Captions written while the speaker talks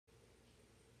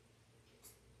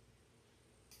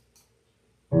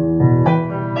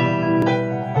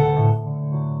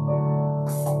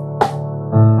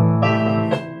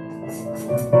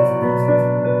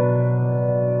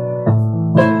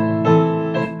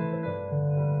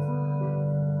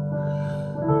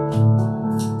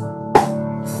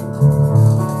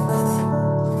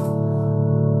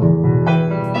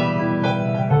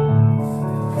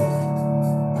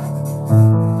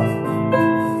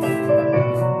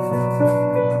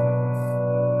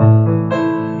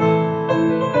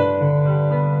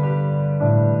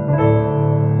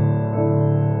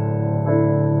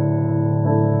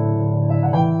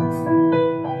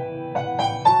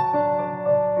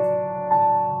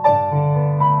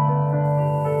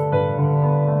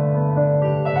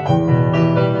Well,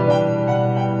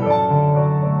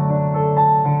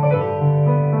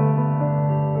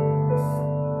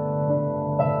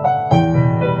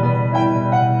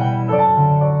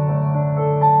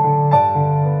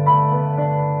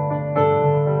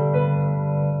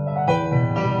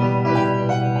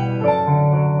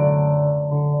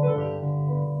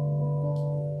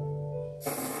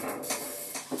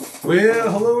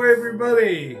 hello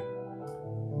everybody.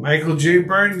 Michael J.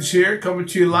 Burns here, coming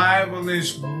to you live on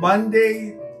this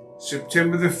Monday,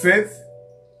 September the 5th,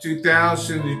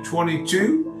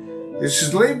 2022. This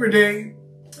is Labor Day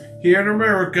here in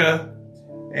America,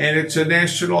 and it's a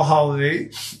national holiday.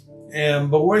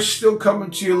 But we're still coming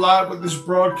to you live with this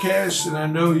broadcast, and I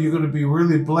know you're going to be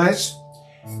really blessed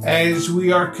as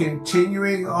we are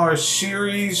continuing our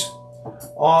series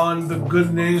on the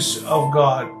goodness of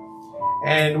God.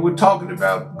 And we're talking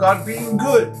about God being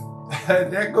good.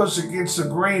 That goes against the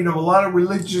grain of a lot of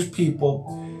religious people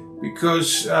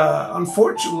because,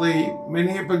 unfortunately,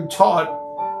 many have been taught,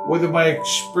 whether by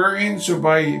experience or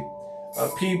by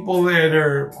people that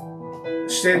are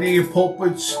standing in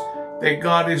pulpits, that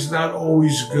God is not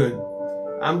always good.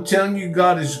 I'm telling you,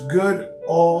 God is good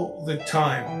all the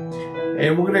time.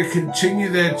 And we're going to continue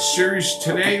that series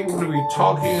today. We're going to be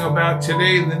talking about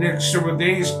today in the next several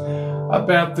days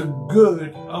about the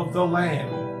good of the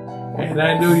land. And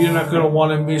I know you're not going to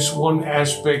want to miss one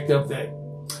aspect of that.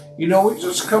 You know, we're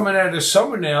just coming out of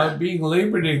summer now, being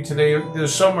Labor Day today. The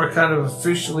summer kind of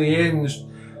officially ends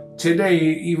today,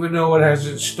 even though it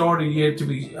hasn't started yet to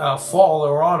be fall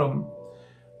or autumn.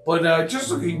 But just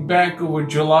looking back over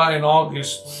July and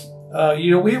August,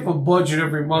 you know, we have a budget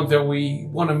every month that we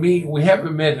want to meet. We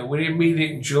haven't met it. We didn't meet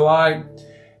it in July.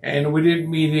 And we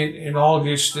didn't meet it in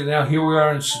August, and now here we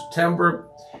are in September.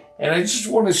 And I just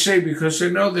want to say, because I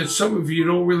know that some of you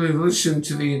don't really listen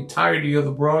to the entirety of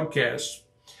the broadcast,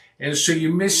 and so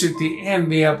you miss at the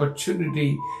end the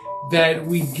opportunity that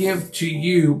we give to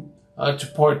you to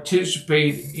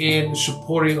participate in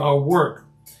supporting our work.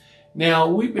 Now,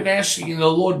 we've been asking the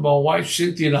Lord, my wife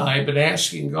Cynthia and I have been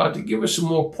asking God to give us some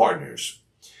more partners.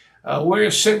 We're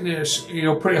setting this, you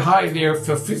know, pretty high there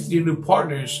for 50 new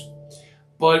partners.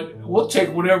 But we'll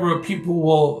take whatever people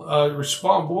will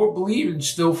respond. But we're believing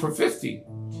still for 50.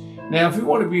 Now, if you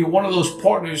want to be one of those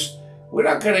partners, we're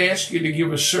not going to ask you to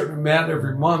give a certain amount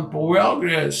every month, but we're all going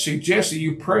to suggest that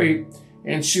you pray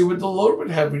and see what the Lord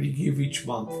would have you to give each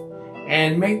month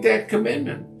and make that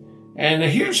commitment. And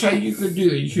here's how you could do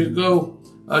that. You could go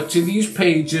to these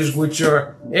pages, which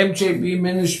are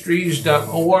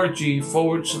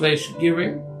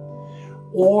mjbministries.org/giving.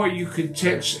 Or you could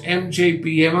text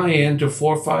MJBMIN to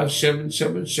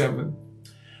 45777.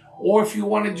 Or if you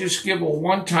want to just give a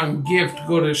one-time gift,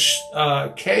 go to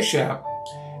Cash App.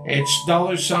 It's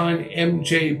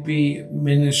 $MJB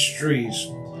Ministries.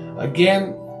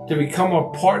 Again, to become a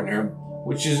partner,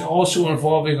 which is also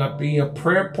involving being a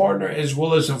prayer partner as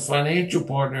well as a financial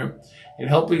partner in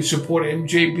helping support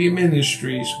MJB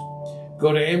Ministries,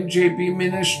 go to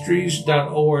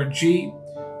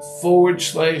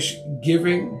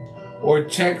mjbministries.org/giving or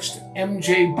text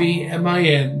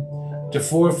MJBMIN to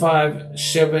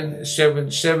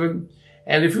 45777.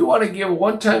 And if you want to give a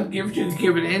one-time gift, you can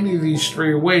give it any of these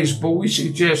three ways. But we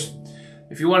suggest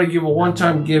if you want to give a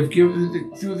one-time gift, give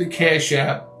it through the Cash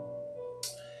App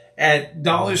at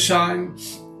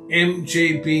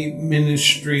 $MJB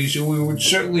Ministries. And we would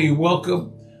certainly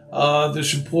welcome the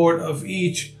support of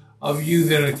each of you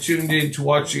that are tuned in to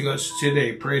watching us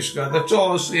today. Praise God. That's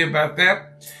all I'll say about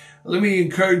that. Let me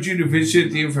encourage you to visit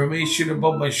the information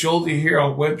above my shoulder here on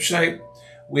our website.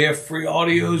 We have free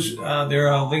audios. There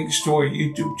are links to our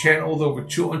YouTube channel with over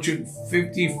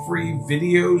 250 free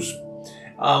videos.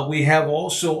 We have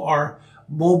also our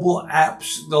mobile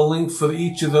apps, the link for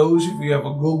each of those. If you have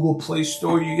a Google Play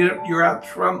Store you get your apps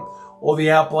from, or the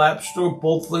Apple App Store,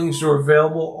 both links are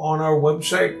available on our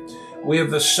website. We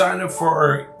have the sign up for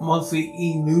our monthly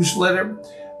e-newsletter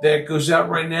that goes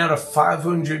out right now to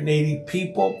 580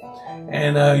 people.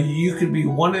 And you could be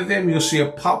one of them. You'll see a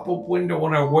pop-up window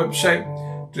on our website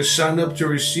to sign up to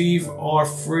receive our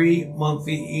free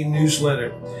monthly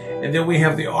e-newsletter. And then we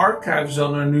have the archives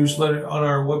on our newsletter, on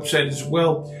our website as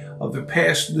well, of the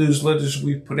past newsletters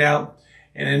we've put out.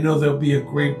 And I know they'll be a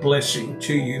great blessing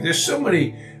to you. There's so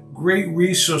many great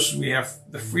resources. We have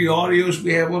the free audios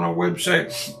we have on our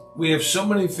website. We have so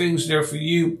many things there for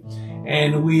you,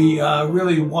 and we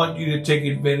really want you to take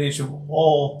advantage of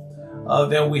all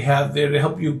that we have there to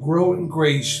help you grow in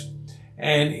grace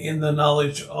and in the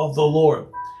knowledge of the Lord.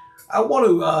 I want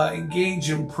to engage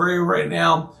in prayer right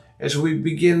now as we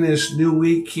begin this new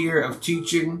week here of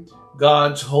teaching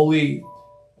God's holy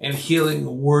and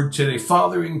healing word today.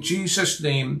 Father, in Jesus'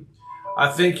 name,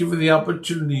 I thank you for the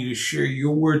opportunity to share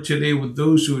your word today with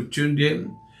those who are tuned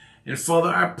in. And Father,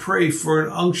 I pray for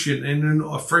an unction and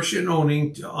a fresh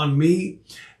anointing on me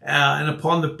and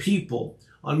upon the people,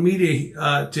 on me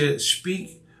to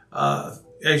speak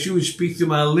as you would speak through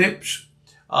my lips,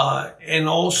 and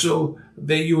also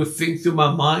that you would think through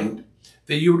my mind,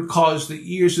 that you would cause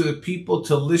the ears of the people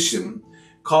to listen,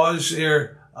 cause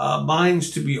their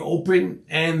minds to be open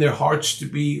and their hearts to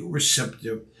be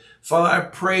receptive. Father, I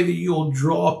pray that you'll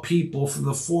draw people from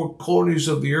the four corners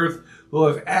of the earth who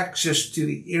have access to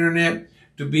the internet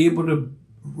to be able to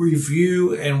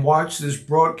review and watch this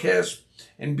broadcast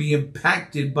and be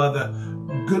impacted by the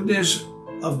goodness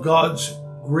of God's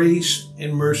grace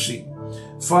and mercy.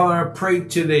 Father, I pray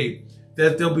today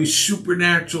that there'll be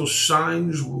supernatural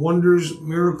signs, wonders,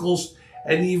 miracles,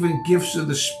 and even gifts of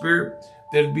the Spirit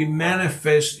that'll be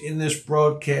manifest in this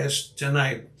broadcast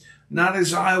tonight. Not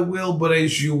as I will, but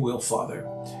as you will, Father.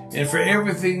 And for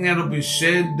everything that'll be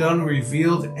said, done,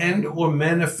 revealed, and or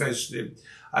manifested,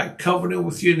 I covenant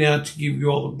with you now to give you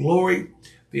all the glory,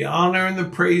 the honor, and the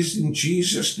praise in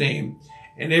Jesus' name.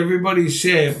 And everybody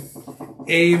said,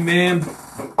 amen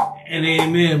and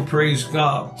amen. Praise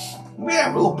God. We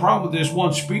have a little problem with this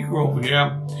one speaker over here.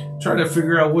 I'm trying to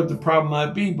figure out what the problem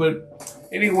might be. But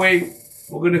anyway,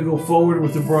 we're going to go forward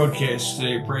with the broadcast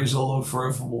today. Praise the Lord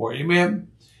forevermore. Amen.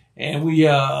 And we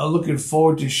are looking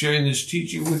forward to sharing this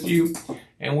teaching with you.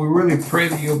 And we really pray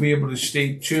that you'll be able to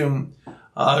stay tuned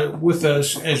with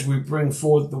us as we bring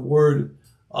forth the word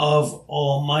of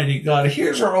Almighty God.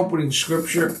 Here's our opening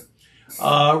scripture.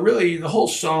 Really, the whole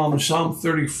Psalm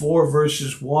 34,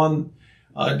 verses 1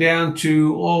 down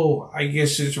to, I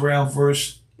guess it's around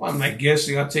verse, well, I'm not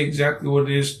guessing, I'll tell you exactly what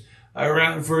it is,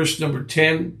 around verse number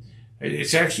 10.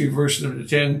 It's actually verse number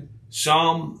 10,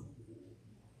 Psalm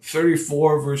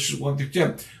 34, verses 1 through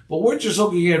 10. But we're just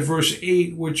looking at verse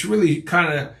 8, which really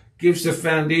kind of gives the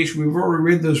foundation. We've already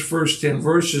read those first 10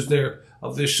 verses there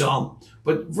of this psalm.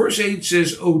 But verse 8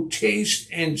 says, "O taste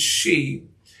and see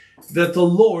that the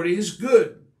Lord is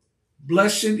good.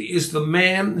 Blessed is the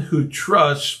man who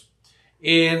trusts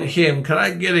in him." Can I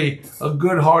get a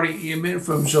good hearty amen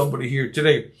from somebody here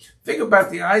today? Think about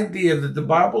the idea that the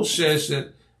Bible says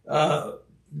that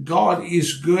God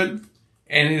is good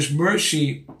and his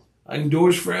mercy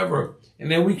endures forever.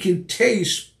 And then we can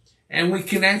taste and we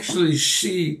can actually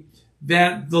see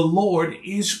that the Lord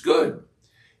is good.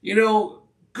 You know,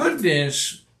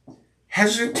 goodness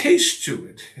has a taste to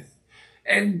it.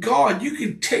 And God, you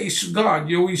can taste God.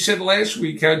 You know, we said last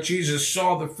week how Jesus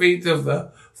saw the faith of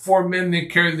the four men that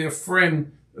carried their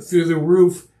friend through the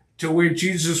roof to where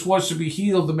Jesus was to be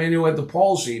healed, the man who had the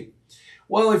palsy.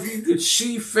 Well, if you could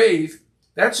see faith,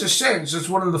 that's a sense. It's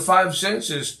one of the five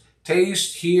senses: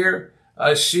 taste, hear,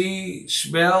 see,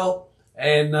 smell,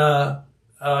 and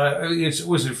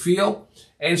feel?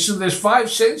 And so there's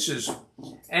five senses,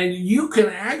 and you can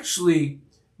actually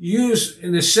use,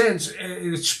 in a sense,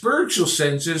 spiritual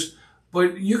senses,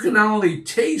 but you can not only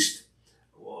taste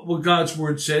what God's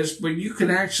word says, but you can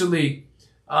actually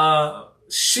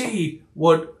see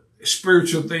what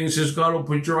spiritual things as God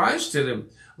opened your eyes to them.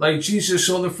 Like Jesus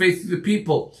saw the faith of the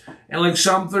people. And like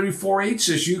Psalm 34:8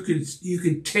 says, you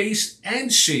can taste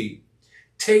and see.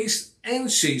 Taste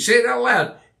and see. Say it out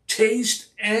loud. Taste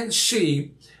and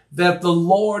see that the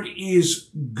Lord is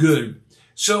good.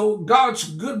 So God's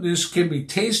goodness can be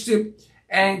tasted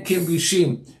and can be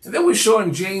seen. And then we saw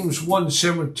in James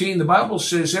 1:17, the Bible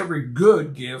says every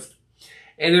good gift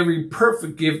and every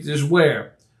perfect gift is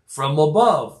where? From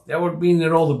above. That would mean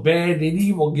that all the bad and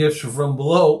evil gifts are from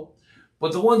below.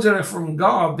 But the ones that are from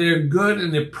God, they're good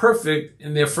and they're perfect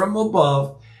and they're from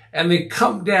above. And they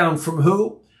come down from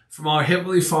who? From our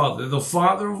Heavenly Father, the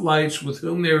Father of lights, with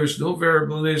whom there is no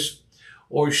variableness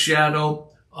or shadow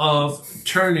of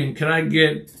turning. Can I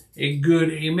get a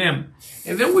good amen?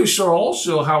 And then we saw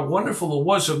also how wonderful it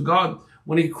was of God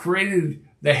when he created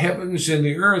the heavens and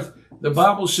the earth. The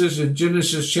Bible says in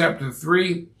Genesis chapter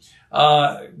 3,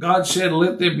 God said,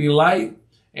 "Let there be light,"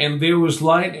 and there was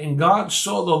light, and God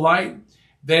saw the light,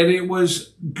 that it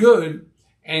was good,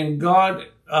 and God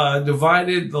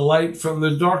divided the light from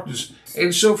the darkness.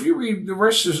 And so if you read the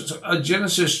rest of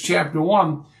Genesis chapter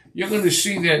 1, you're going to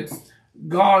see that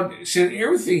God said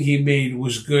everything he made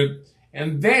was good.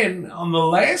 And then on the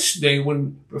last day,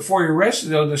 before he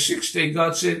rested on the sixth day,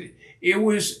 God said it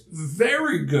was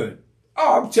very good.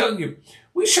 Oh, I'm telling you,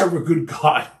 we serve a good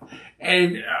God.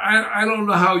 And I don't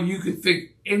know how you could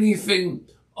think anything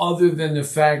other than the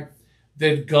fact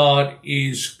that God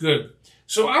is good.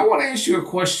 So I want to ask you a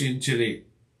question today.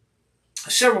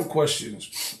 Several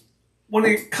questions. When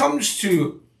it comes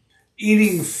to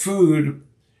eating food,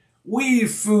 we eat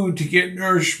food to get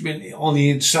nourishment on the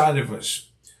inside of us.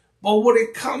 But when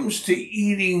it comes to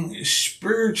eating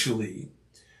spiritually,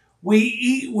 we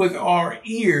eat with our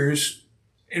ears,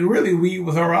 and really we eat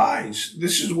with our eyes.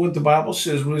 This is what the Bible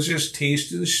says when it says,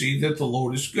 taste and see that the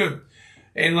Lord is good.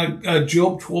 And like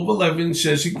Job 12:11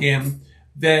 says again,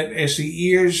 that as the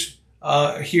ears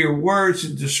hear words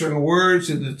and discern words,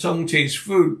 and the tongue tastes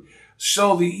food,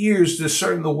 so the ears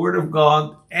discern the word of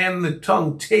God, and the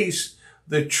tongue tastes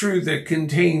the truth that's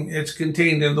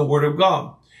contained in the word of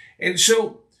God. And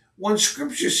so when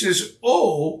Scripture says,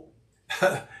 "Oh,"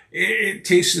 it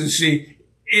tastes and see,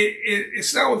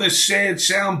 it's not with a sad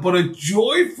sound, but a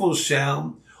joyful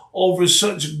sound over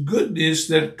such goodness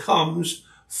that comes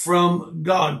from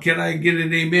God. Can I get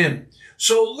an amen?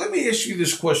 So let me ask you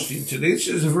this question today. This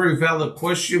is a very valid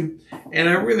question, and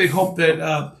I really hope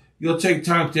that you'll take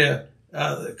time to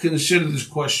consider this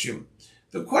question.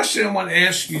 The question I want to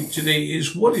ask you today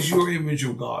is, what is your image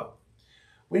of God?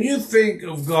 When you think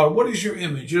of God, what is your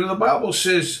image? You know, the Bible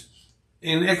says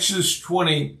in Exodus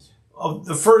 20, of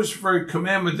the first very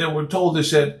commandment that we're told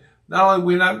is that not only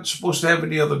we're not supposed to have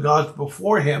any other gods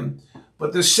before him,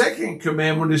 but the second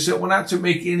commandment is that we're not to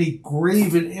make any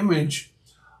graven image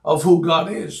of who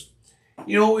God is.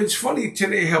 You know, it's funny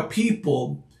today how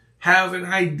people have an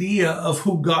idea of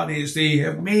who God is. They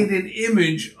have made an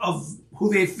image of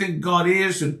who they think God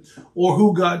is or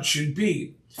who God should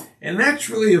be. And that's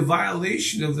really a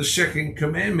violation of the second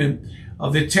commandment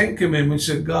of the 10 commandments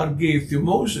that God gave through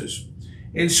Moses.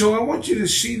 And so I want you to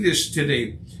see this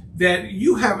today, that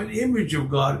you have an image of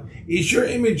God. Is your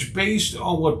image based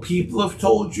on what people have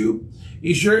told you?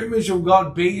 Is your image of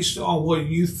God based on what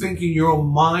you think in your own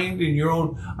mind and your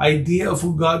own idea of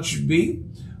who God should be?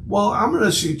 Well, I'm going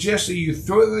to suggest that you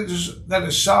throw that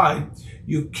aside,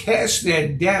 you cast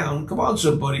that down, come on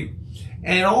somebody,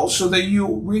 and also that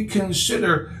you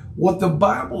reconsider what the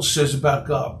Bible says about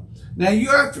God. Now, you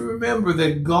have to remember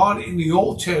that God in the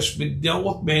Old Testament dealt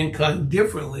with mankind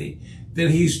differently than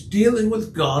he's dealing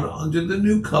with God under the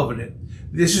new covenant.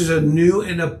 This is a new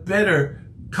and a better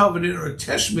covenant or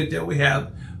testament that we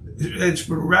have. It's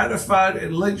been ratified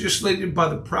and legislated by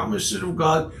the promises of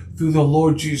God through the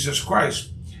Lord Jesus Christ.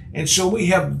 And so we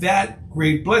have that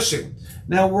great blessing.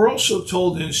 Now, we're also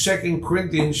told in 2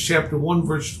 Corinthians chapter 1,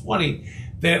 verse 20,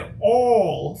 that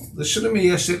all, listen to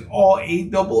me, I said all,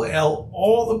 A-double-L,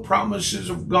 all the promises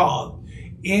of God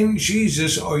in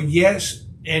Jesus are yes,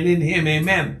 and in him,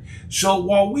 amen. So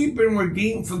while we've been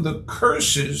redeemed from the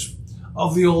curses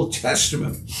of the Old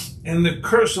Testament and the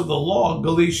curse of the law,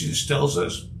 Galatians tells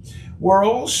us, we're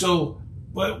also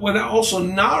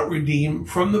not redeemed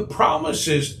from the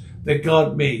promises that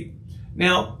God made.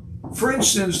 Now, for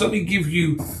instance, let me give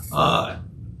you,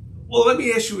 let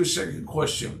me ask you a second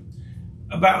question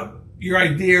about your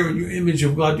idea and your image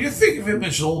of God. Do you think of him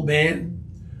as an old man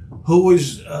who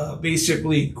was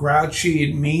basically grouchy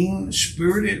and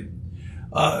mean-spirited?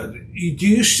 Do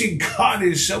you see God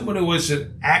as someone who has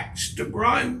an axe to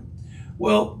grind?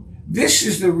 Well, this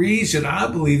is the reason I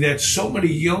believe that so many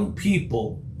young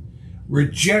people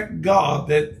reject God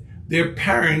that their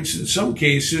parents, in some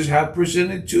cases, have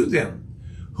presented to them.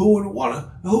 Who would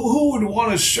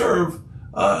want to serve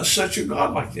such a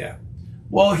God like that?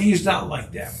 Well, he's not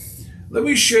like that. Let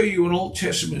me show you an Old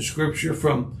Testament scripture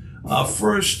from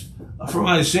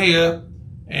Isaiah,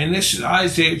 and this is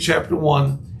Isaiah chapter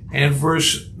 1 and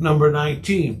verse number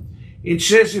 19. It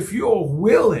says, if you are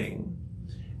willing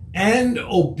and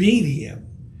obedient,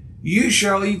 you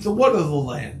shall eat the what of the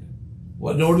land?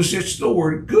 Well, notice it's the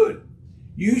word good.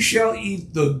 You shall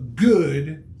eat the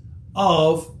good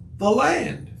of the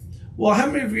land. Well, how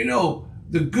many of you know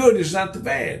the good is not the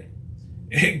bad?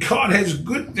 God has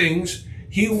good things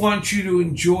he wants you to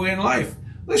enjoy in life.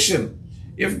 Listen,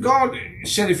 if God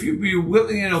said if you be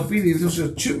willing and obedient, those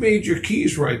are two major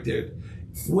keys right there.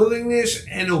 Willingness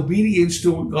and obedience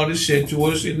to what God has said to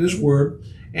us in his word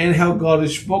and how God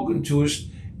has spoken to us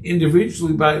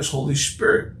individually by his Holy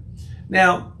Spirit.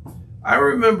 Now, I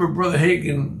remember Brother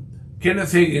Hagin,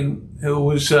 Kenneth Hagin, who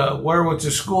was where I went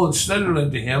to school and studied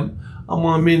under him,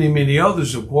 among many, many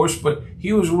others, of course, but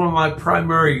he was one of my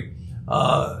primary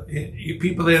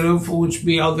people that influenced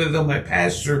me other than my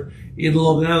pastor in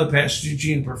Long Island, Pastor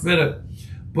Eugene Perfetta.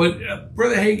 But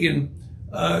Brother Hagin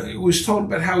was talking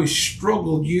about how he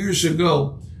struggled years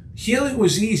ago. Healing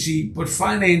was easy, but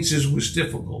finances was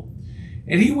difficult.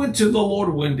 And he went to the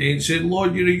Lord one day and said,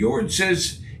 Lord, you know, your word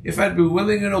says, if I'd be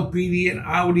willing and obedient,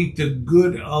 I would eat the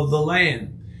good of the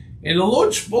land. And the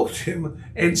Lord spoke to him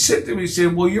and said to him, he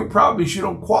said, well, your problem is you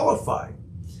don't qualify.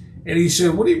 And he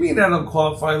said, what do you mean I don't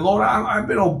qualify? Lord, I've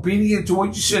been obedient to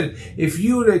what you said. If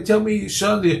you were to tell me,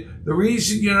 son, the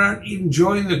reason you're not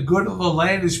enjoying the good of the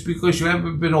land is because you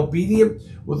haven't been obedient,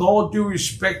 with all due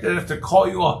respect, I'd have to call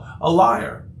you a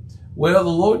liar. Well, the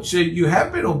Lord said, you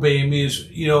have been obeying me, as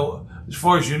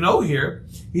far as you know here.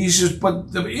 He says,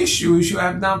 but the issue is you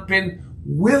have not been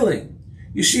willing.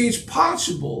 You see, it's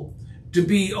possible to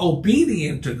be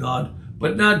obedient to God,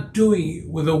 but not doing it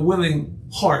with a willing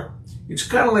heart. It's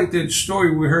kind of like that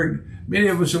story we heard. Many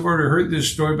of us have already heard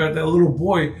this story about that little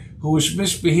boy who was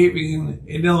misbehaving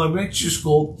in elementary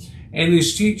school, and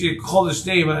his teacher called his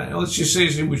name. Let's just say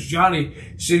his name was Johnny.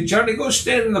 He said, Johnny, go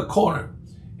stand in the corner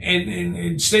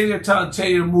and stay there till I tell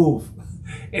you to move.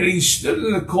 And he stood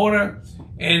in the corner,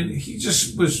 and he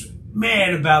just was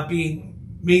mad about being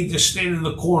made to stand in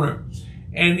the corner.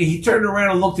 And he turned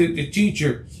around and looked at the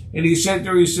teacher, and he said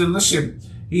to her, he said, listen,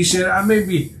 he said, I may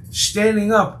be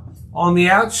standing up on the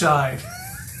outside.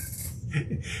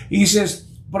 He says,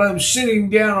 but I'm sitting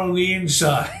down on the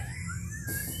inside.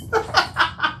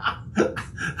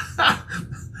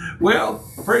 Well,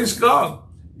 praise God.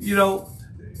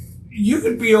 You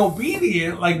could be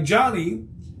obedient like Johnny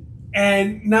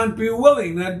and not be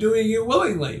willing, not doing it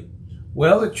willingly.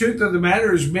 Well, the truth of the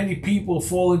matter is many people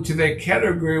fall into that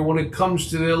category when it comes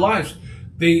to their lives.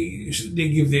 They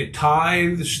give their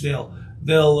tithes, they'll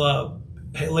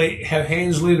have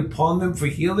hands laid upon them for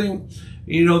healing.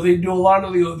 They do a lot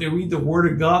of they read the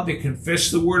Word of God, they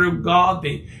confess the Word of God,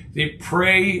 they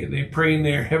pray in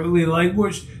their heavenly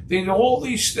language. They do all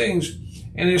these things,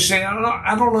 and they're saying,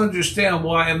 I don't understand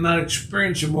why I'm not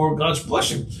experiencing more of God's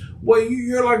blessing. Well,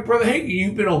 you're like Brother Hagin,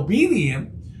 you've been obedient,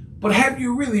 but have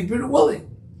you really been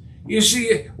willing? You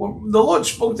see, when the Lord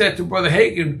spoke that to Brother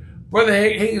Hagin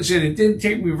said, it didn't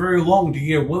take me very long to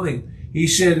get willing. He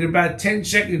said, in about 10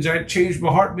 seconds, I changed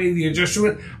my heart, made the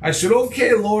adjustment. I said,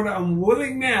 okay, Lord, I'm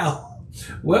willing now.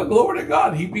 Well, glory to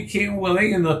God. He became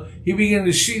willing, and he began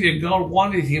to see that God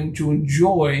wanted him to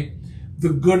enjoy the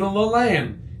good of the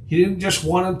land. He didn't just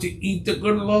want him to eat the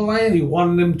good of the land. He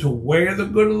wanted him to wear the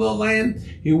good of the land.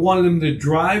 He wanted him to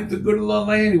drive the good of the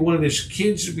land. He wanted his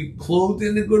kids to be clothed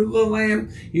in the good of the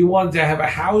land. He wanted to have a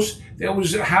house that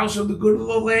was a house of the good of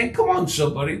the land. Come on,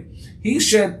 somebody.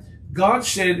 God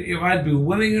said, if I'd be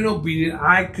willing and obedient,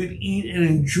 I could eat and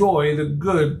enjoy the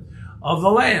good of the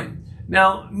land.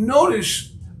 Now,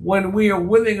 notice when we are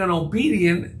willing and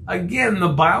obedient, again, the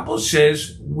Bible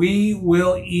says we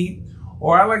will eat,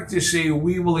 or I like to say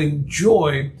we will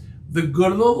enjoy the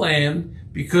good of the land,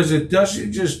 because it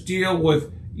doesn't just deal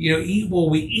with, eat what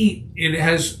we eat. It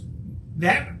has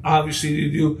that obviously to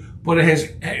do, but it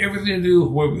has everything to do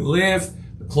with where we live,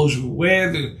 the clothes we wear,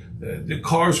 the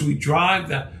cars we drive,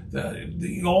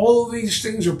 all of these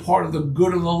things are part of the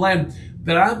good of the land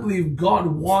that I believe God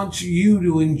wants you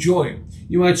to enjoy.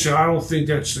 You might say, I don't think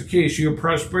that's the case. You're a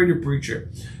prosperity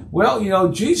preacher. Well,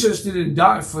 Jesus didn't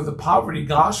die for the poverty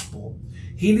gospel.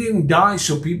 He didn't die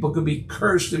so people could be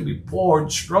cursed and be poor and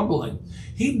struggling.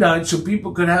 He died so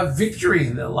people could have victory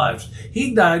in their lives.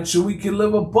 He died so we could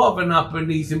live above and not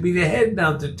beneath and be the head,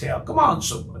 not the tail. Come on,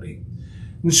 somebody.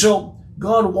 And so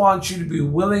God wants you to be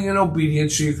willing and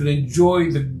obedient so you can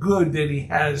enjoy the good that he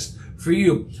has for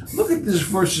you. Look at this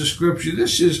verse of scripture.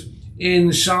 This is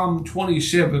in Psalm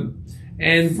 27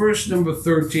 and verse number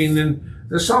 13. And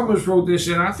the psalmist wrote this,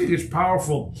 and I think it's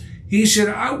powerful. He said,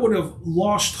 I would have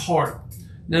lost heart.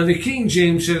 Now, the King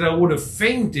James said, I would have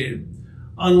fainted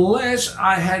unless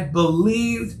I had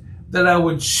believed that I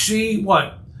would see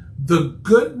what? The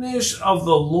goodness of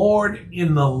the Lord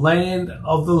in the land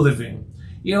of the living.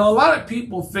 A lot of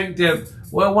people think that,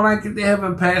 well, when I get to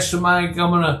heaven, Pastor Mike,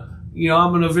 I'm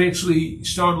gonna eventually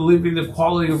start living the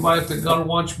quality of life that God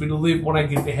wants me to live when I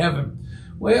get to heaven.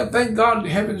 Well, thank God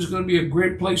heaven is going to be a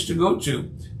great place to go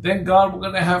to. Thank God we're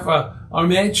going to have our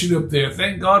mansion up there.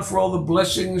 Thank God for all the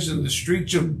blessings, and the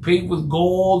streets are paved with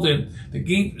gold, and the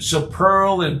gates of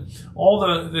pearl, and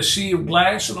all the sea of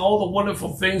glass, and all the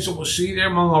wonderful things that we'll see there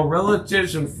among our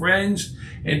relatives and friends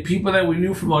and people that we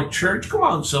knew from our church. Come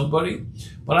on, somebody.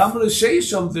 But I'm going to say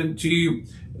something to you.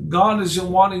 God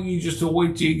isn't wanting you just to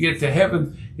wait till you get to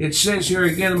heaven. It says here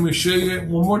again, I'm going to show you it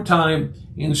one more time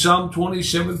in Psalm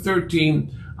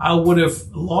 27:13. I would have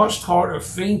lost heart or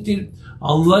fainted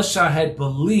unless I had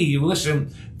believed,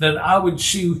 listen, that I would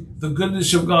see the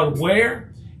goodness of God.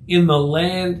 Where? In the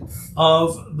land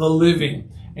of the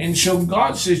living. And so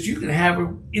God says you can have it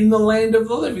in the land of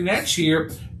the living. That's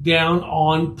here down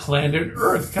on planet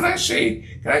Earth. Can I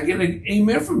get an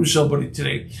amen from somebody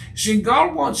today? See,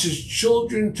 God wants his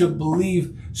children to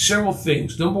believe several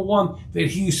things. Number one, that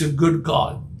he's a good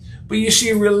God. But you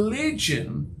see,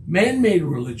 religion, man-made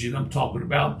religion I'm talking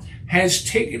about, has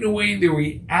taken away the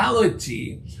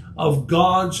reality of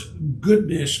God's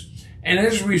goodness. And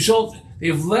as a result,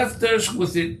 they've left us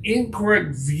with an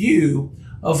incorrect view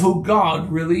of who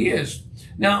God really is.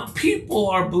 Now, people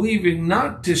are believing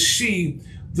not to see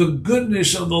the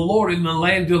goodness of the Lord in the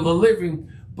land of the living,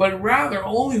 but rather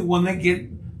only when they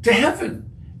get to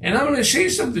heaven. And I'm going to say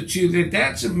something to you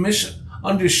that's a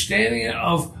misunderstanding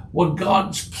of what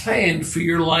God's plan for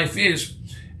your life is.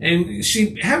 And you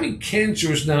see, having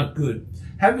cancer is not good.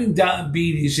 Having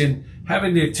diabetes and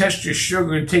having to test your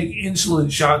sugar and take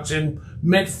insulin shots and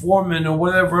metformin or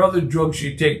whatever other drugs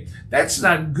you take, that's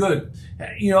not good.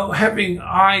 You know, having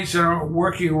eyes that aren't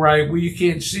working right, where you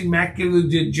can't see, macular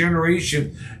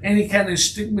degeneration, any kind of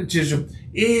astigmatism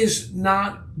is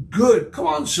not good. Come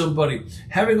on, somebody.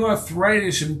 Having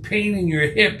arthritis and pain in your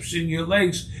hips, in your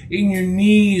legs, in your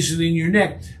knees, and in your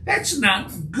neck, that's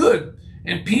not good.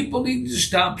 And people need to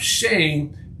stop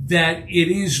saying that it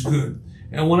is good.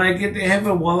 And when I get to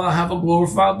heaven, well, I'll have a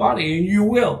glorified body, and you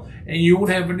will. And you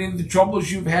won't have any of the troubles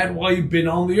you've had while you've been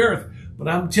on the earth. But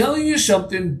I'm telling you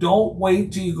something, don't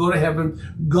wait till you go to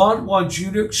heaven. God wants you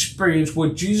to experience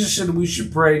what Jesus said we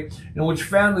should pray, and what's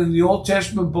found in the Old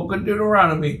Testament book of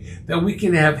Deuteronomy, that we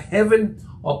can have heaven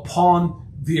upon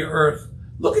the earth.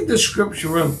 Look at the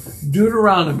scripture of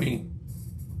Deuteronomy,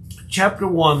 chapter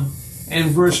 1, and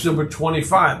verse number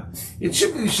 25. It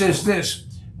simply says this,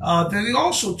 that they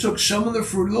also took some of the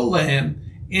fruit of the land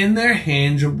in their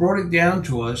hands and brought it down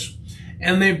to us,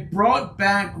 and they brought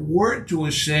back word to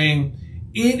us, saying,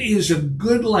 it is a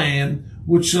good land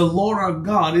which the Lord our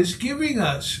God is giving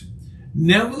us.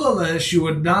 Nevertheless, you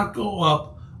would not go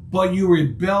up, but you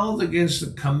rebelled against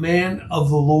the command of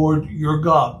the Lord your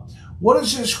God. What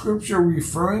is this scripture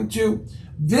referring to?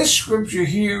 This scripture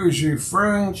here is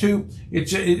referring to,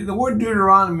 the word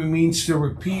Deuteronomy means to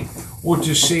repeat or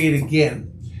to say it again.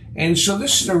 And so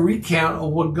this is a recount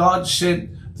of what God sent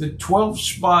the 12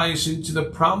 spies into the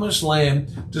promised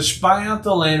land to spy out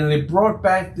the land, and they brought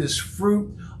back this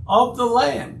fruit of the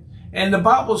land. And the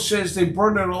Bible says they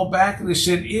brought it all back, and they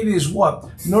said, it is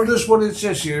what? Notice what it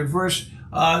says here in verse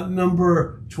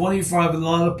number 25 in the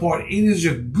latter part. It is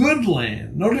a good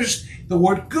land. Notice the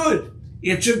word good.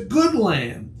 It's a good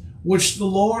land, which the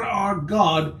Lord our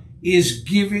God is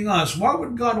giving us. Why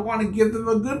would God want to give them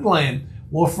a good land?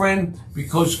 Well, friend,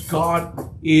 because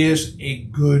God is a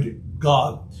good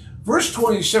God. Verse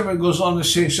 27 goes on to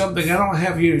say something I don't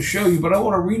have here to show you, but I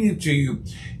want to read it to you.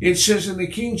 It says in the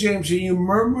King James, and you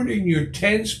murmured in your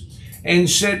tents and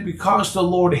said, because the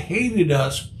Lord hated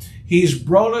us, he's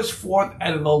brought us forth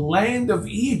out of the land of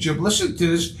Egypt. Listen to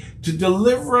this, to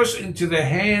deliver us into the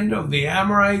hand of the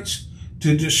Amorites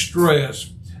to destroy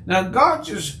us. Now, God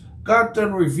just got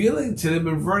done revealing to them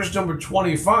in verse number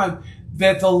 25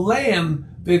 that the land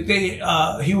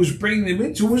that he was bringing them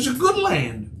into was a good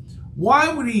land.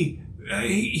 Why would he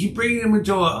bring them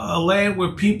into a land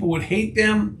where people would hate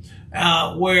them,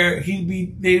 where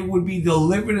they would be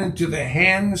delivered into the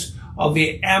hands of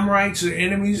the Amorites, their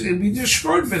enemies, and be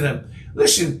destroyed by them?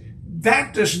 Listen,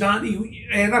 that does not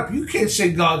add up. You can't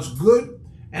say God's good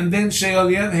and then say, on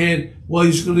the other hand, well,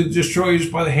 he's going to destroy us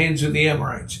by the hands of the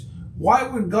Amorites. Why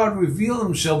would God reveal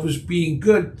himself as being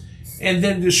good and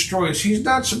then destroy us? He's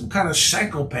not some kind of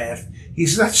psychopath.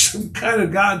 He's not some kind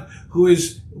of God who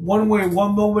is one way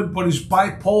one moment, but he's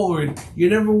bipolar, and you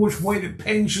never know which way the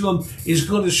pendulum is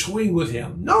going to swing with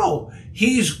him. No,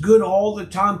 he's good all the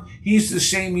time. He's the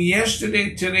same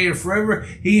yesterday, today, and forever.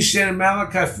 He said in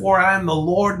Malachi 4, I am the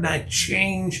Lord, and I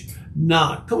change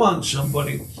not. Come on,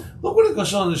 somebody. Look what it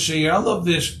goes on to say here. I love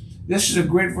this. This is a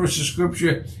great verse of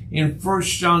scripture in 1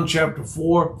 John chapter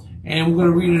 4, and we're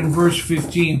going to read it in verse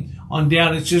 15 on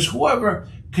down. It says, whoever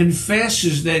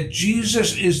confesses that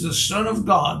Jesus is the Son of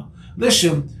God,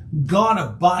 listen, God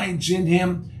abides in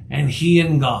him and he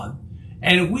in God.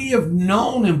 And we have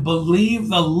known and believed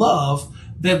the love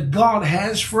that God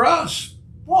has for us.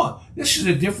 Boy, this is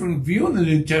a different view in the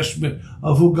New Testament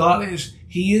of who God is.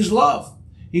 He is love.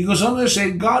 He goes on to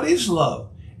say God is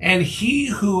love. And he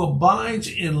who abides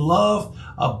in love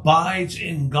abides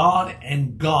in God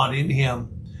and God in him.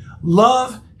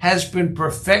 Love has been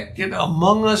perfected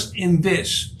among us in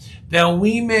this, that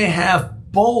we may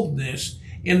have boldness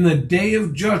in the day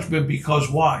of judgment, because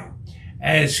why?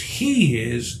 As he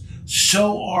is,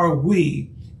 so are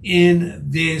we in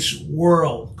this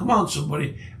world. Come on,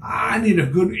 somebody. I need a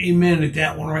good amen at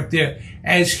that one right there.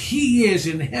 As he is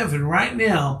in heaven right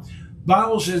now,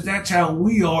 Bible says that's how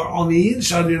we are on the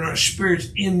inside in our spirits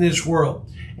in this world.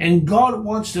 And God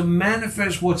wants to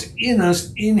manifest what's in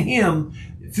us in him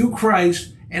through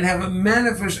Christ, and have it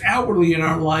manifest outwardly in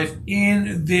our life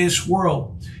in this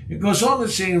world. It goes on to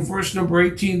say in verse number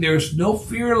 18, there is no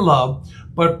fear in love,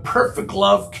 but perfect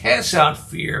love casts out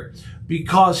fear,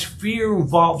 because fear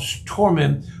involves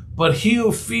torment, but he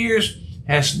who fears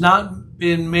has not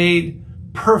been made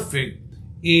perfect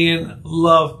in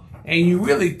love. And you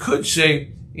really could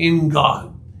say in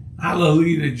God.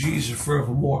 Hallelujah to Jesus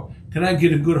forevermore. Can I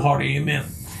get a good hearty amen?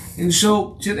 And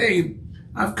so today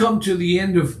I've come to the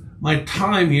end of my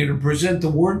time here to present the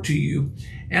word to you.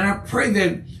 And I pray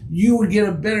that you would get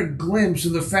a better glimpse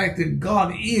of the fact that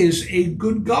God is a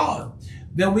good God,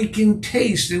 that we can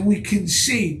taste and we can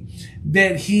see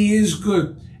that he is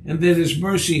good and that his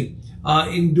mercy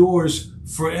endures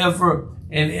forever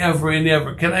and ever and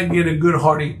ever. Can I get a good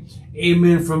hearty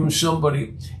amen from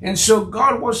somebody? And so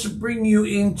God wants to bring you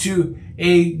into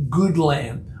a good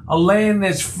land, a land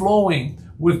that's flowing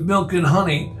with milk and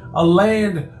honey, a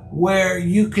land where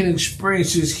you can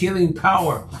experience his healing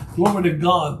power, glory to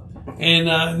God,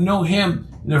 and know him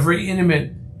in a very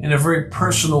intimate and a very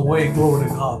personal way, glory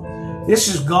to God. This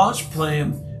is God's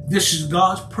plan. This is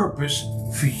God's purpose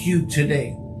for you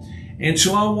today. And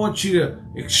so I want you to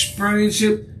experience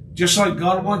it just like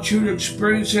God wants you to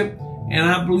experience it. And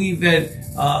I believe that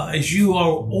as you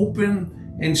are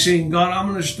open and saying, God, I'm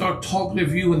going to start talking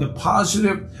to you in the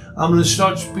positive. I'm going to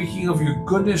start speaking of your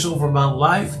goodness over my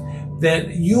life,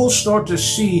 that you'll start to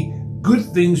see good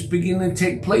things begin to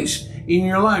take place in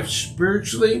your life,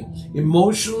 spiritually,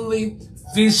 emotionally,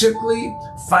 physically,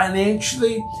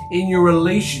 financially, in your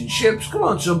relationships. Come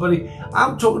on, somebody.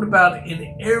 I'm talking about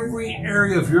in every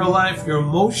area of your life, your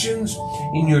emotions,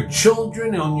 in your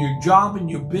children, on your job, in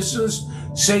your business.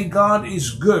 Say God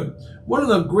is good. One of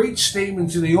the great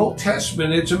statements in the Old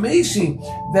Testament, it's amazing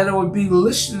that it would be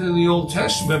listed in the Old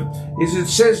Testament, is it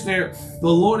says there, the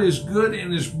Lord is good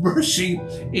and his mercy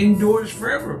endures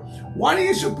forever. Why do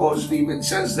you suppose it even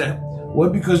says that? Well,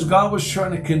 because God was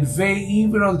trying to convey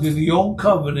even under the old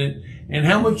covenant, and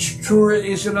how much truer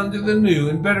is it under the new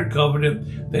and better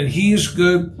covenant, that he is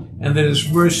good and that his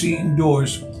mercy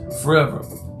endures forever.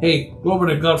 Hey,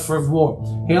 glory to God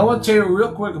forevermore. Hey, I want to tell you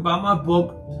real quick about my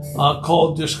book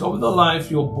called Discover the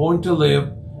Life You're Born to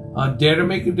Live, Dare to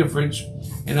Make a Difference.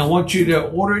 And I want you to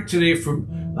order it today from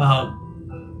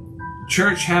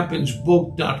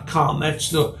churchhappensbook.com. That's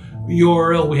the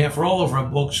URL we have for all of our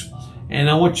books. And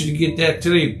I want you to get that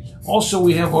today. Also,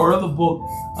 we have our other book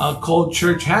called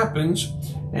Church Happens.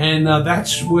 And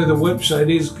that's where the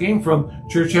website came from,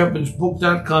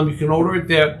 churchhappensbook.com. You can order it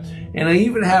there. And I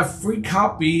even have a free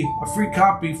copy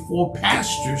for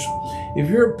pastors. If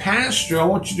you're a pastor, I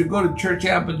want you to go to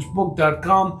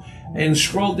churchhappensbook.com and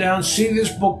scroll down, see this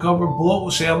book cover. Below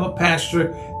will say, I'm a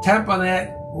pastor. Tap on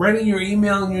that, write in your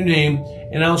email and your name,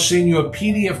 and I'll send you a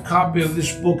PDF copy of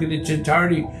this book in its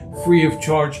entirety free of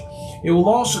charge. It will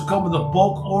also come with a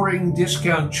bulk ordering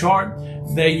discount chart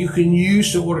that you can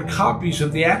use to order copies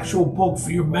of the actual book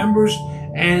for your members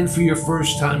and for your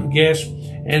first-time guests,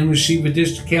 and receive a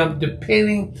discount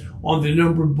depending on the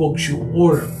number of books you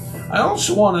order. I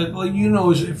also want to let you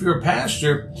know, if you're a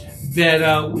pastor,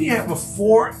 that we have a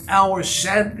 4-hour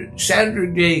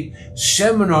Saturday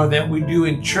seminar that we do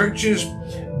in churches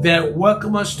that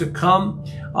welcome us to come.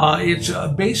 It's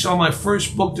based on my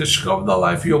first book, Discover the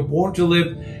Life You're Born to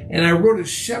Live, and I wrote a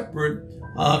separate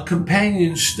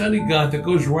companion study guide that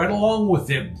goes right along with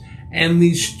it. And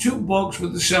these two books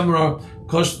with the seminar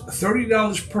cost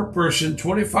 $30 per person,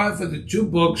 $25 for the two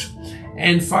books,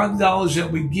 and $5 that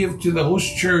we give to the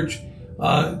host church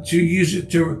to use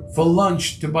it for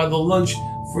lunch, to buy the lunch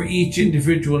for each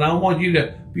individual. And I want you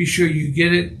to be sure you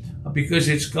get it, because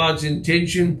it's God's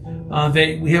intention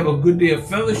that we have a good day of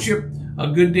fellowship, a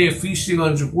good day of feasting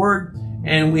on his word,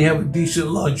 and we have a decent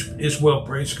lunch as well,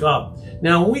 praise God.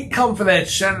 Now, when we come for that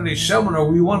Saturday seminar,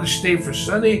 we want to stay for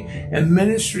Sunday and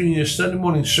ministry in your Sunday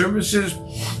morning services,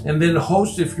 and then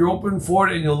host, if you're open for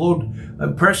it and your Lord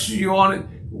impresses you on it,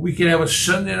 we can have a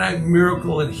Sunday night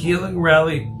miracle and healing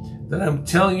rally that I'm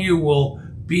telling you will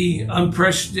be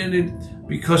unprecedented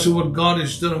because of what God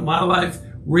has done in my life.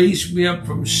 Raised me up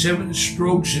from 7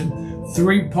 strokes in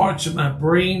 3 parts of my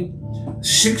brain.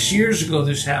 6 years ago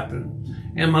this happened.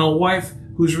 And my wife,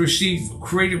 who's received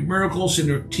creative miracles in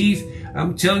her teeth,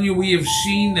 I'm telling you, we have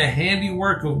seen the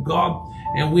handiwork of God,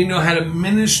 and we know how to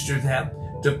minister that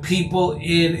to people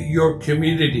in your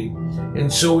community.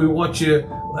 And so we want you to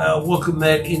welcome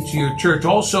that into your church.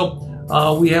 Also,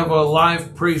 we have a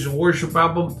live praise and worship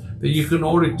album that you can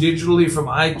order digitally from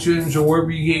iTunes or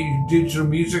wherever you get your digital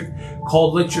music,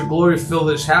 called Let Your Glory Fill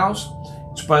This House.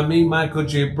 It's by me, Michael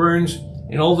J. Burns,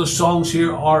 and all the songs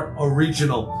here are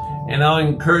original. And I'll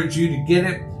encourage you to get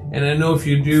it And I know if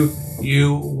you do,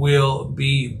 you will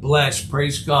be blessed.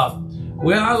 Praise God.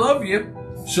 Well, I love you.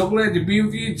 So glad to be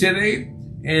with you today.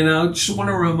 And I just want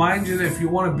to remind you that if you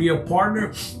want to be a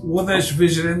partner with us,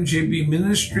 visit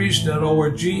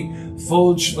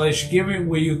mjbministries.org/giving,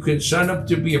 where you can sign up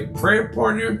to be a prayer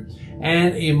partner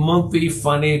and a monthly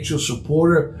financial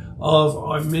supporter of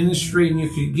our ministry. And you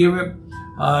can give it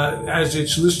as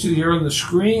it's listed here on the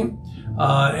screen.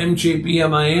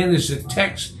 MJBMIN is the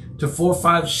text to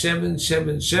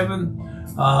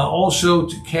 45777. Also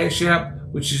to Cash App,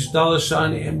 which is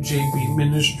 $MJB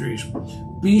Ministries.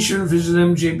 Be sure to visit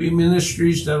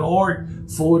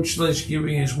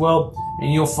mjbministries.org/giving as well,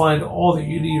 and you'll find all that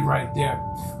you need right there.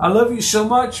 I love you so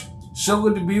much. So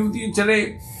good to be with you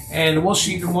today, and we'll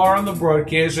see you tomorrow on the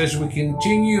broadcast as we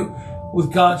continue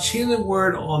with God's healing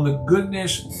word on the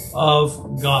goodness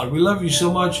of God. We love you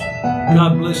so much.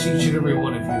 God bless each and every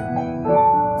one of you.